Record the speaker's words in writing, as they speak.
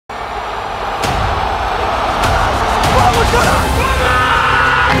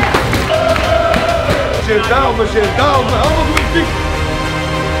gente, calma, gente, calma. Alma do Benfica.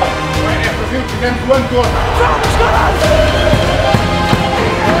 É fazer o que fizemos o ano todo. Vamos, caralho!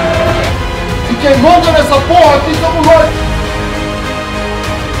 E quem monta nessa porra aqui somos nós.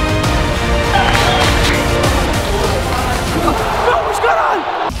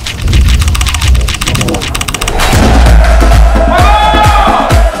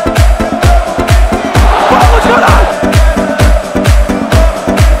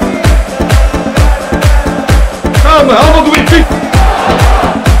 Alma do Benfica!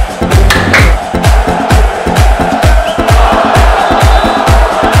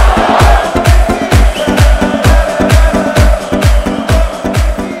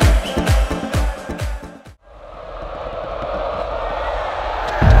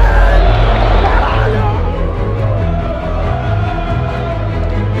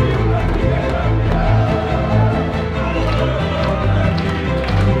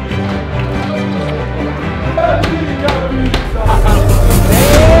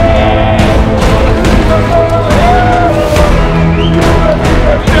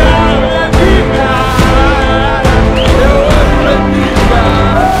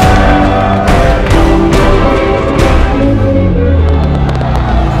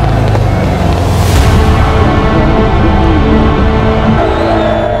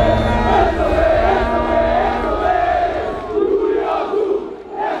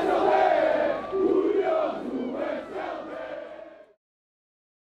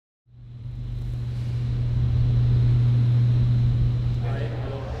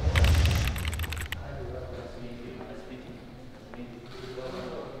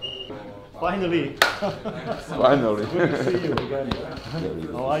 Finally! Finally! Good to see you again.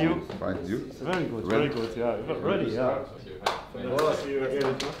 How are you? Fine, you? Very good, very good, yeah. Ready, yeah. Nice to see you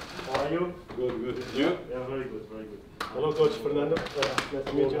again. How are you? Good, good. You? Yeah, very good, very good. Hello, Coach Fernando. Nice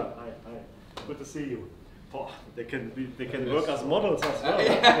to meet you. Hi, hi. Good to see you. Oh, they can work as models as well.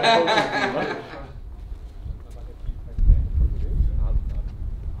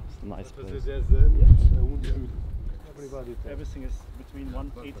 Nice place. Everything is between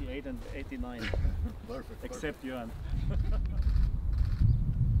 188 and 89. Perfect. Except Jörn.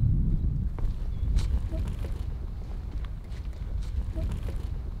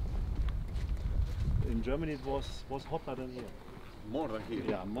 In Germany it was hotter than here. More than here?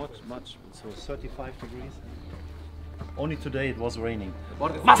 Yeah, much. So 35 degrees. Only today it was raining.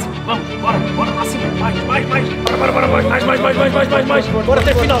 Bora, máximo, vamos, bora, máximo, mais, bora, até final, forte, máximo, bora,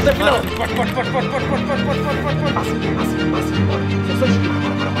 até final,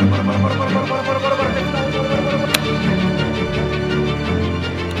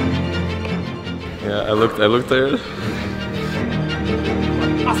 Yeah, I looked there.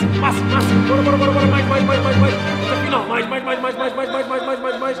 Máximo, bora, mais, até final,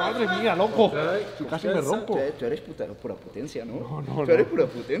 mais. Madre mía, loco. Tú casi me rompo. Tú eres pura potencia, ¿no? No. Tú eres pura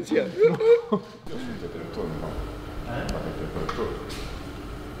potencia.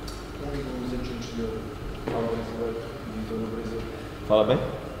 Fala bem?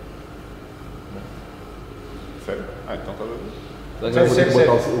 Sério? Ah, então tá bem. Sério.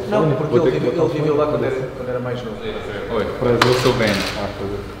 Não, porque ele viveu lá quando era mais novo. Oi, prazer, eu sou Ben.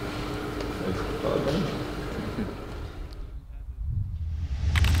 Fala bem.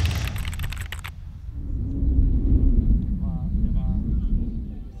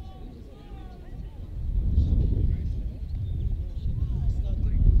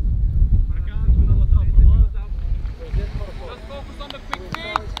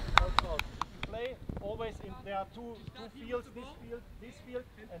 There are two fields, this field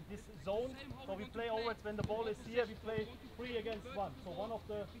and this zone. So we play always when the ball is here, we play 3 against 1. So one of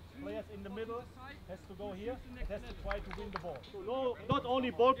the players in the middle has to go here and has to try to win the ball. So no, not only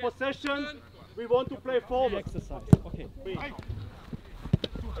ball possession, we want to play forward. Exercise. Okay.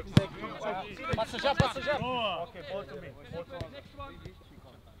 Exactly. Passa já. Okay, ball to me.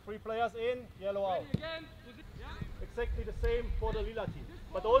 3 players in, yellow out. Exactly the same for the lila team.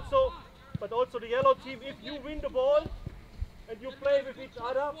 But also the yellow team, if you win the ball and you play with each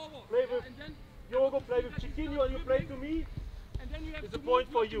other, play with Yogo, play with Chiquinho and you play to me, it's a point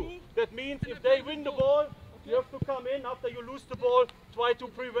for you. That means if they win the ball, you have to come in after you lose the ball, try to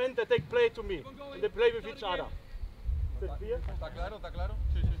prevent that they play to me. And they play with each other. Is that clear? Tá claro?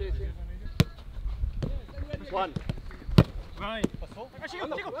 Sí. 1. Vai. Passou?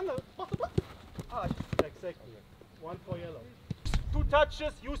 Ah, exactly. 1 for yellow. 2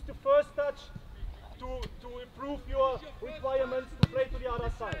 touches, use the first touch to improve your requirements to play to the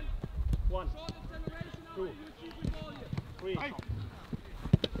other side. 1, 2, 3.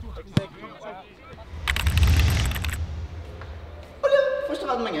 Exactly. Olha, foste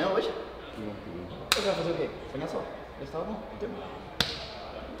lá de manhã hoje? Eu já fazer o quê? Apanhar só. Já estava bom. Tempo.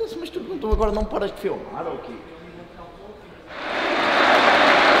 Mas tu agora não paras de filmar ou o quê?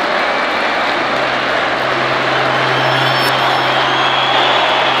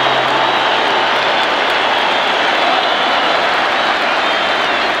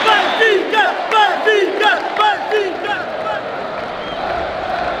 Benfica! Benfica! Benfica!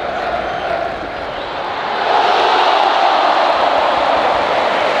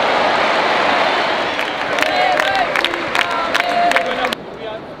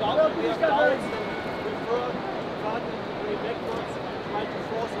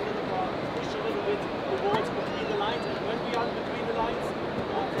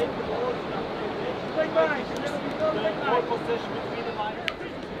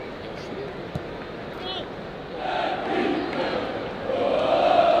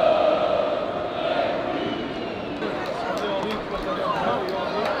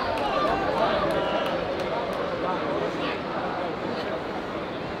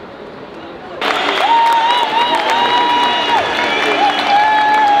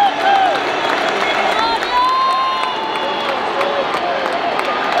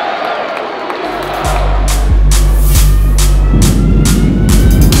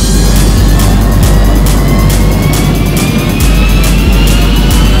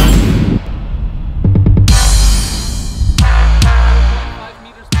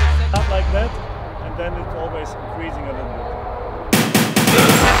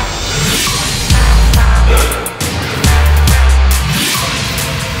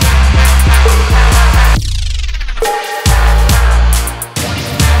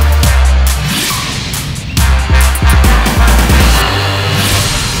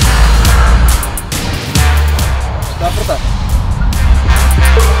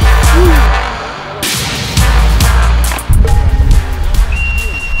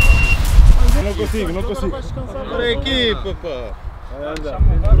 Não consigo. Para a equipa, pá.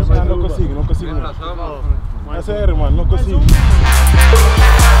 Não consigo. É sério, mano, não consigo.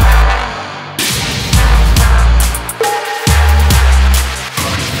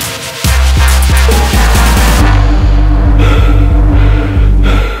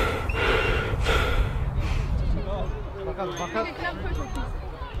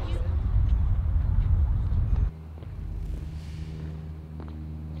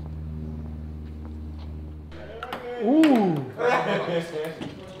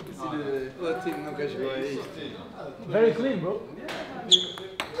 O time nunca jogou isto. Very clean, bro.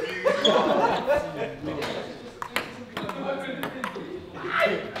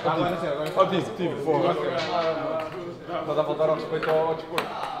 Ó, tive, porra. Estás a faltar ao respeito ao desporto.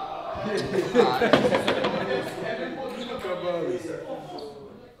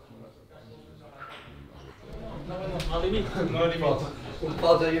 Não há limite. Não há limite. Um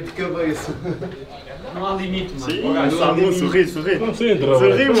pau já ia de cabeça. Não há limite, mano. Sim, Samu, sorri. Concentra,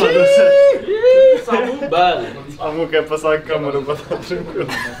 Sorri, mano. Samu, bale. Samu quer passar a câmera para estar tranquilo.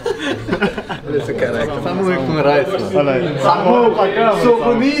 Olha essa careca. Samu é com raça. Olha aí. Samu para a câmera. Sou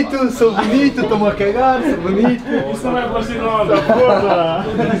bonito, estou-me a cagar, sou bonito. Isso não é fascinante, porra.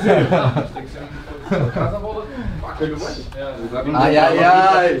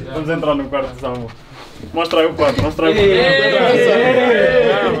 Ai. Vamos entrar no quarto de Samu. Mostra aí o quarto, Quarto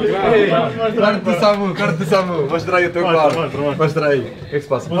de Samu, mostra aí o teu quarto. Mostra aí. O que é que se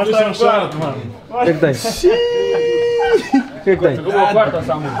passa? Mostra aí o quarto, mano. O que é que tem? O que é que tem? Como é o quarto,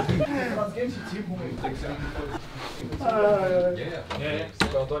 Samu?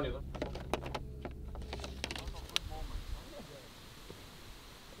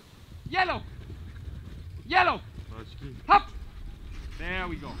 Yellow! Hop! There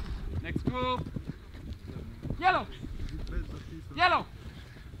we go. Next group. Yellow!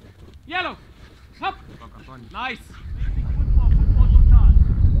 Hop! Nice! Football total.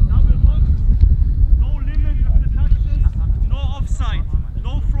 Double box, no limit of the touches, no offside,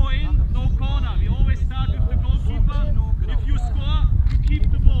 no throw in, no corner. We always start with the goalkeeper. If you score, you keep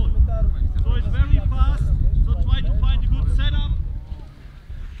the ball. So it's very fast, so try to find a good setup.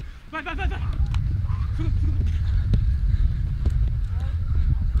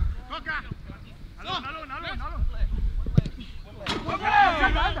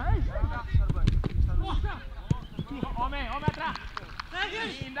 Homem atrás!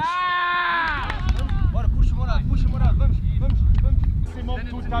 Bora, puxa morado, vamos! Maximum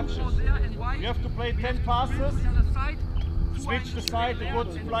 2 touches. You have to play 10 passes. Switch the side, a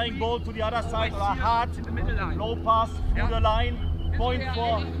good flying ball to the other side, hard, low pass through the line, point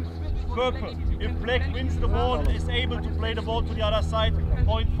for purple. If black wins the ball, is able to play the ball to the other side,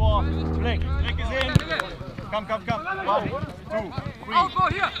 point for black. Black is in. Come. 1, 2,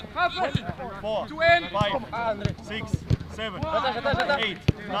 3, 4, 5, 6, 7, 8,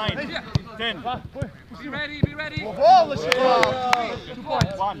 9, 10. Be ready. Be ready. 1.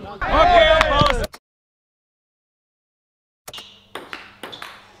 Okay, pause.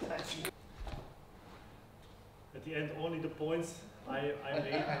 At the end, only the points I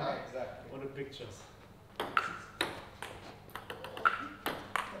made on the pictures.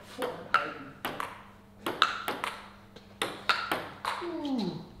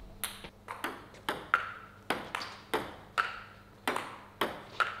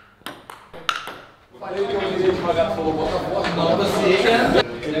 Falei que eu queria devagar, falou Botafogo. Não, você.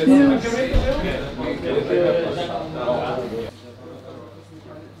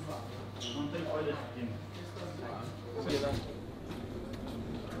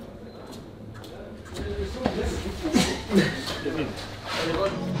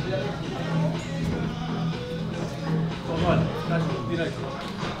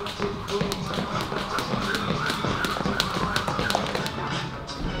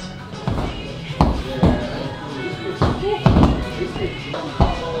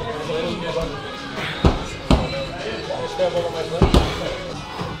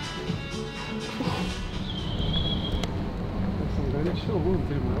 Um grande show, não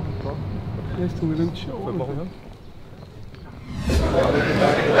tem mais. Este é um grande show. Foi bom, né?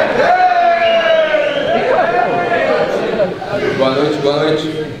 Boa noite,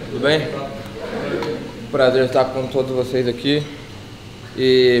 tudo bem? Prazer estar com todos vocês aqui.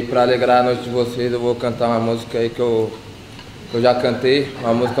 E para alegrar a noite de vocês, eu vou cantar uma música aí que eu já cantei,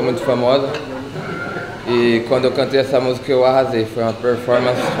 uma música muito famosa. E quando eu cantei essa música eu arrasei, foi uma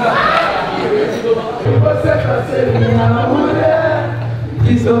performance. Você pra ser minha mulher,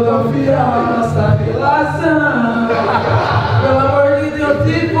 que sou tão fiel à nossa relação. Pelo amor de Deus,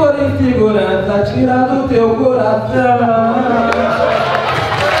 se for infigurante, tira do teu coração.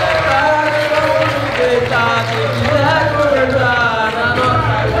 Para que vamos deitar, se quiser conversar na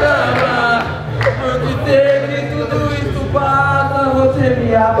nossa cama. Porque sei que tudo isso passa, você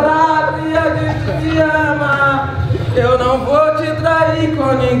me abraça e a gente se ama. Eu não vou te trair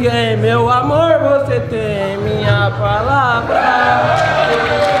com ninguém, meu amor, você tem minha palavra.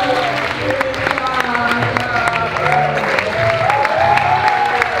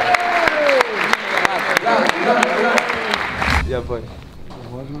 E a voz? A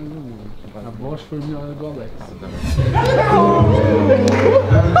voz mais ou menos. A voz foi melhor do Alex.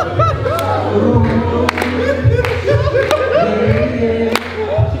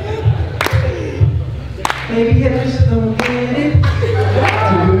 Maybe I just don't get it.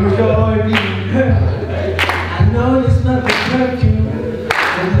 To enjoy being hurt. I know you smell the perfume,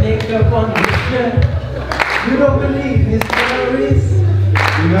 the makeup on the shirt. You don't believe his stories.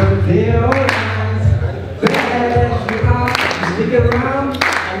 You know they're all lies. Bad as you are, you stick around,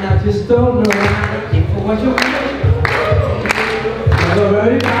 and I just don't know why. If for what you want, never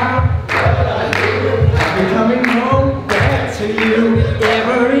worry about. I'll be coming home back to you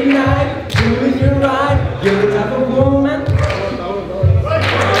every night. Doing you right, you're the type of woman.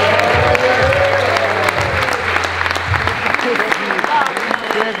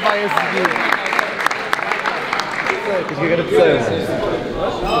 Quem é que vai a seguir? Tens que agradecer.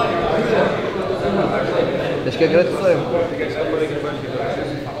 Tens que agradecer.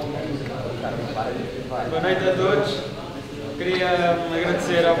 Boa noite a todos. Queria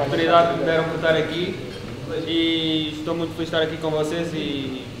agradecer a oportunidade que me deram por estar aqui e estou muito feliz de estar aqui com vocês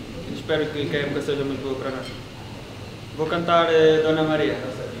e espero que a época seja muito boa para nós. Vou cantar Dona Maria.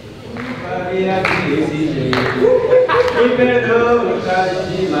 Maria desse jeito, me perdoa o caso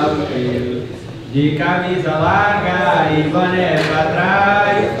de mau cheiro, de camisa larga e boné pra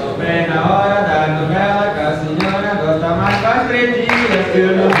trás. Bem na hora da novela que a senhora gosta mais, faz 3 dias que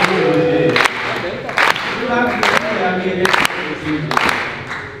eu não vi hoje. Uma filha me decide,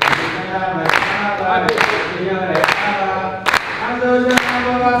 mas fala, a senhora é fala, mas hoje eu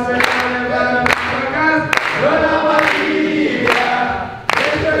não vou acertar, levar a minha casa. Dona Maria,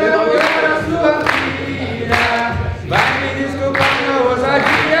 deixa eu devolver a sua filha. Vai me desculpar minha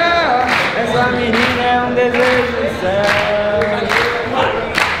ousadia, essa menina é um desejo do céu.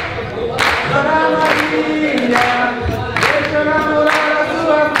 Dona Maria, deixa eu namorar a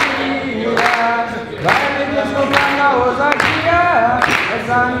sua filha. Vai me desculpar minha ousadia,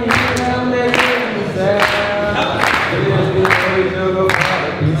 essa menina é um desejo do céu. Deus me jogou fora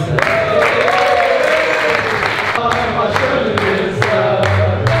do céu.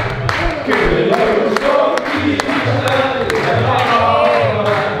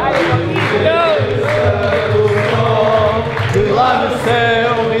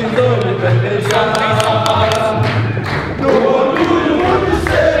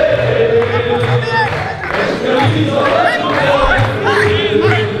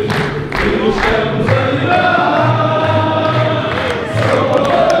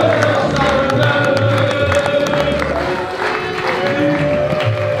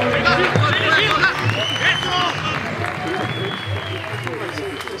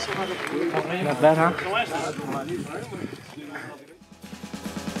 Será?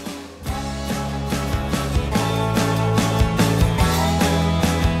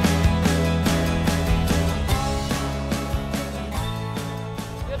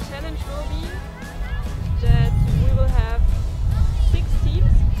 Your challenge will be that we will have 6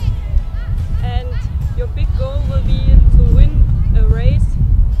 teams and your big goal will be to win a race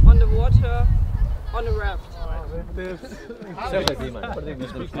on the water on a raft. In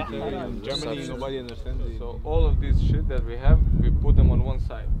Germany, nobody understands it. So all of this shit that we have, we put them on one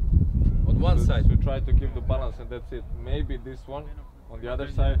side. On one side? To try to keep the balance, and that's it. Maybe this one on the other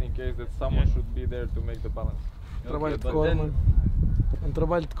side, in case that someone should be there to make the balance. Trabalho de cor, mano.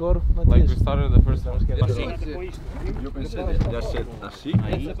 Trabalho de cor. Like we started the first one. Yo pensé de hacer así,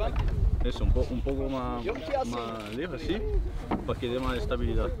 ahí, eso, un poco más leve así, para que dé más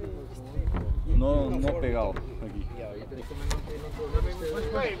estabilidad. No pegado aquí.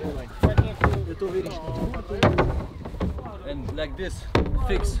 And like this,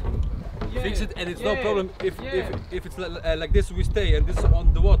 fix it, and it's no problem if it's like this we stay and this is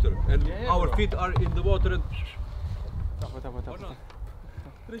on the water and our feet are in the water and.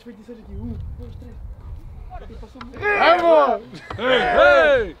 3,26 aqui, 1, 2, 3. Vamos!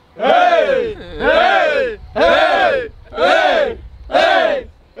 Hey! Hey! Hey! Hey! Hey! Hey! Hey!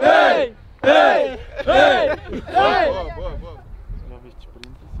 Hey! Hey! Hey!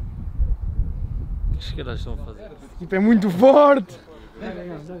 O que elas estão a fazer? Tipo, é muito forte!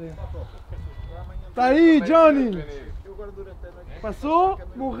 Tá aí, Johnny! Passou,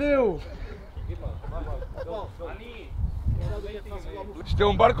 morreu! Isto é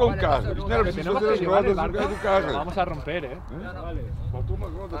um barco ou um carro? Isto não era preciso fazer as rodas do carro. Vamos a romper, é? Faltou uma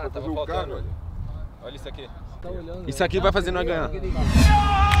roda para fazer o carro, olha. Olha isso aqui. Isso aqui vai fazer nós ganhar.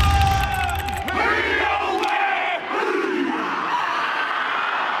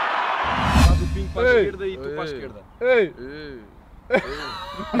 Faz o pingo para a esquerda e tu para a esquerda. Ei!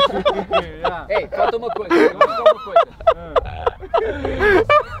 Ei, falta uma coisa.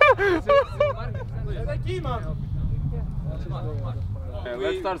 É daqui, mano!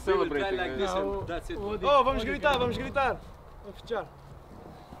 Let's start celebrating. Oh, vamos gritar! Vamos festejar!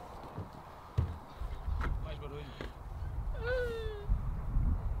 Mais barulho.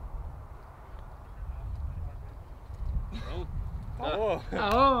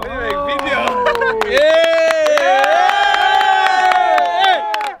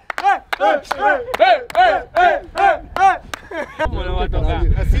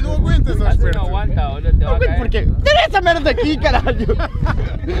 Assim não aguentas, ó esperto. Não aguento porquê? Tira essa merda daqui, caralho!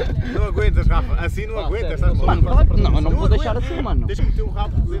 Não aguentas, Rafa. Assim não aguentas. Não vou deixar assim, mano. Deixa-me meter o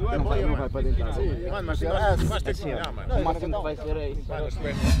rabo dentro da boia. Não vai para dentro. Mano, mas vais ter que tirar, mano. O máximo que vai ser é isso.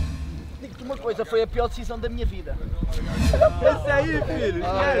 Digo-te uma coisa, foi a pior decisão da minha vida. Esse aí, filho!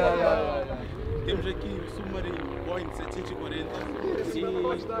 Temos aqui o submarino Boeing 740 e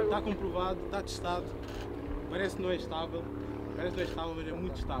está comprovado, está testado, parece que não é estável, mas é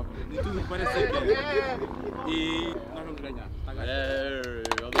muito estável, e tudo o que parece é que é. E nós vamos ganhar, está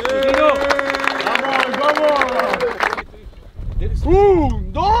Vamos!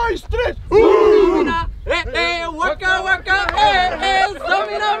 1, 2, 3!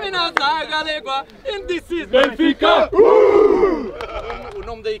 Benfica! O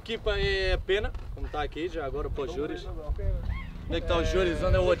nome da equipa é Pena, como está aqui já agora para os júris. Onde é que está os júris?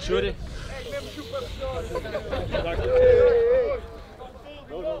 Onde é o outro júri?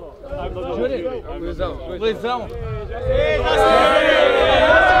 Luizão.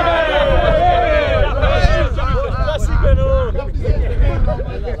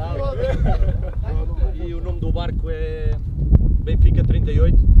 E o nome do barco é Benfica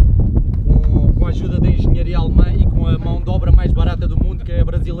 38, com a ajuda da engenharia alemã e com a mão de obra mais barata do mundo, que é a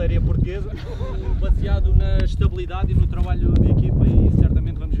brasileira e a portuguesa, baseado na estabilidade e no trabalho de equipa, e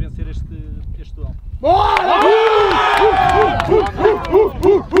certamente vamos vencer este duelo.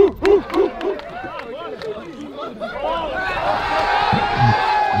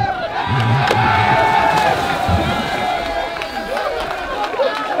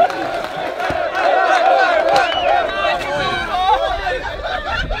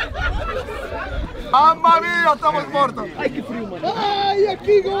 Mamma mia, estamos mortos! Ai, que frio, mano! Ai,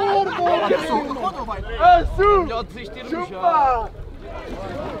 aqui, gordo! Açu! Melhor desistir no chão!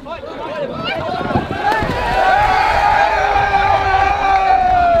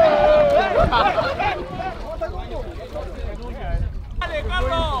 Dale,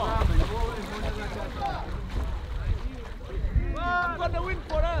 Carlos! I'm gonna win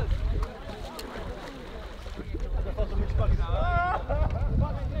for us!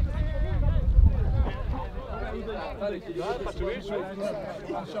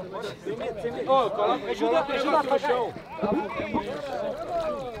 Ajuda para o chão.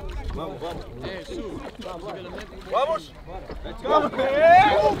 Vamos, vamos. Vamos. Vamos.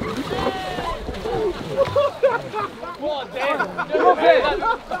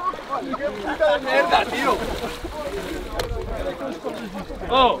 Merda, tío.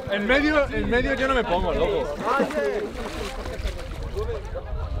 Oh, en medio yo no me pongo, loco.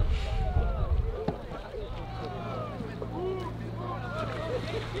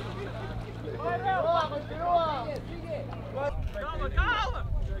 Calma!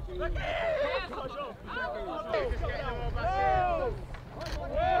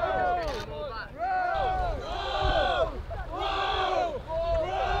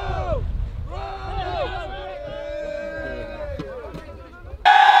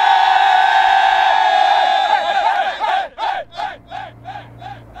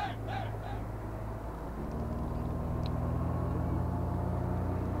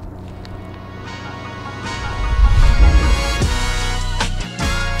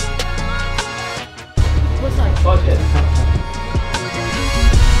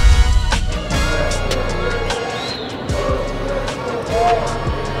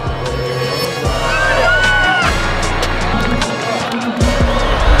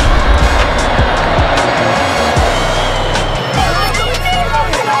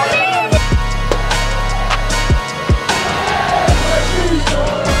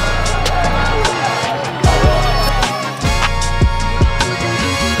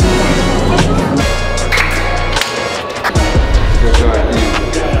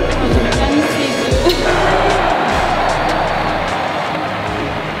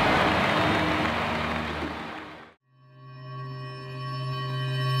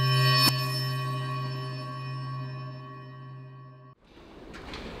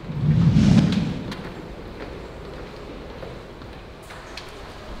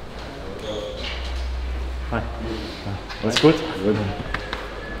 Hi. Alles gut? Gut.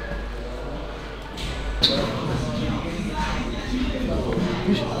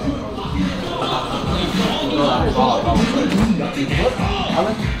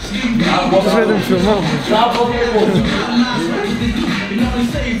 Vocês vai me filmar?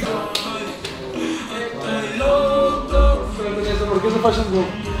 Por que não faz tanto gol?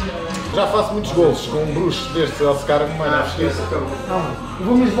 Já faço muitos gols com um bruxo destes a secar-me, mano. Eu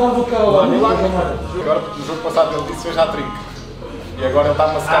vou me isolar do carro lá. Agora, no jogo passado, ele disse fez já trinco. E agora ele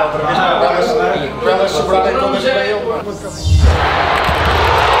está-me a secar outra vez para elas sobrarem todas para ele.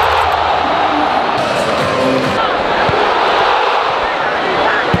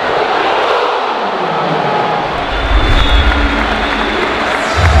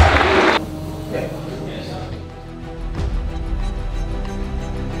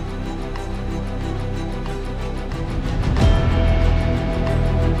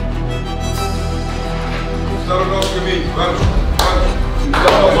 O nosso caminho, vamos.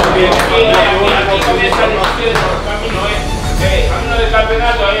 Camino del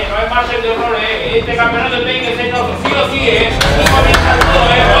campeonato, no hay margen de error, este campeonato tiene que ser nuestro, sí o sí, y comienza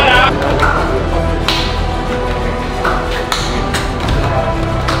todo, ahora.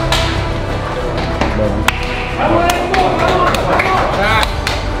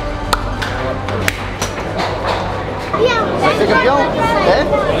 Vai ser campeão? É?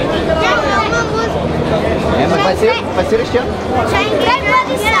 É, mas vai ser este ano? Já entrei pra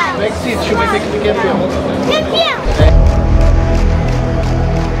avisar. Como é que se diz? Deixa eu ver quem é campeão. Campeão!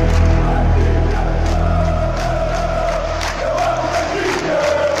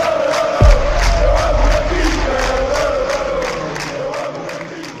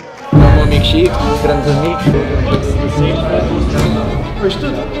 Meu amigo Chico, grandes amigos. Fez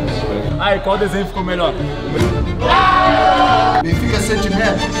tudo. Ai, qual desenho ficou melhor? Benfica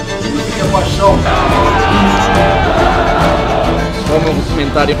sentimento, Benfica paixão. Só um novo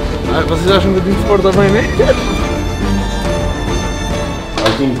comentário. Vocês acham que o time de Sport está bem, né?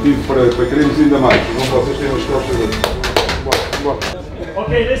 Mais um motivo para querermos ainda mais. Não vocês têm as costas.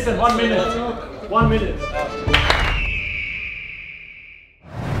 Okay, listen, 1 minute. 1 minute.